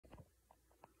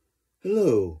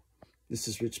Hello, this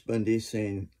is Rich Bundy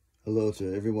saying hello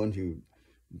to everyone who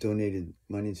donated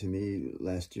money to me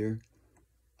last year.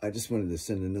 I just wanted to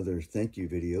send another thank you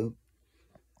video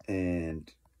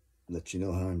and let you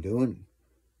know how I'm doing.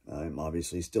 I'm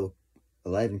obviously still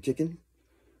alive and kicking.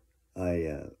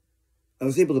 I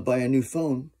was able to buy a new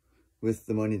phone with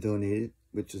the money donated,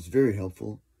 which is very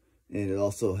helpful. And it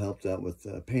also helped out with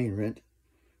paying rent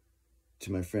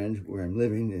to my friend where I'm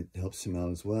living. It helps him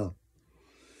out as well.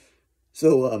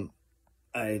 So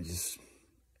I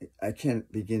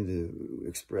can't begin to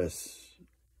express,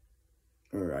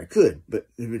 or I could, but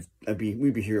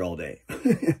we'd be here all day.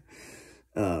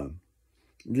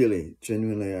 Really,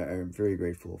 genuinely, I'm very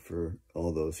grateful for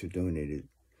all those who donated.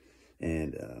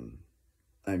 And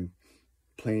I'm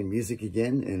playing music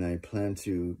again, and I plan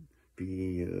to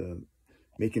be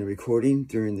making a recording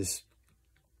during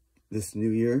this new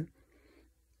year,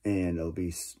 and I'll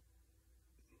be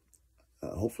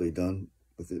hopefully done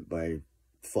with it by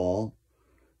fall.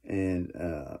 And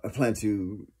I plan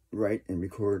to write and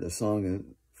record a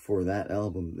song for that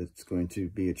album that's going to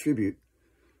be a tribute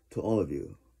to all of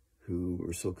you who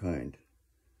were so kind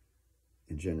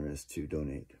and generous to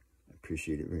donate. I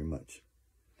appreciate it very much.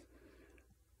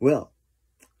 Well,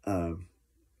 I'm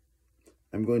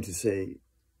going to say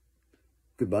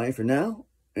goodbye for now,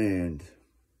 and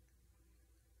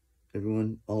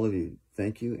everyone, all of you,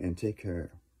 thank you and take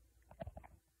care.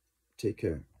 Take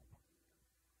care.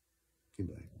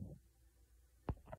 Goodbye.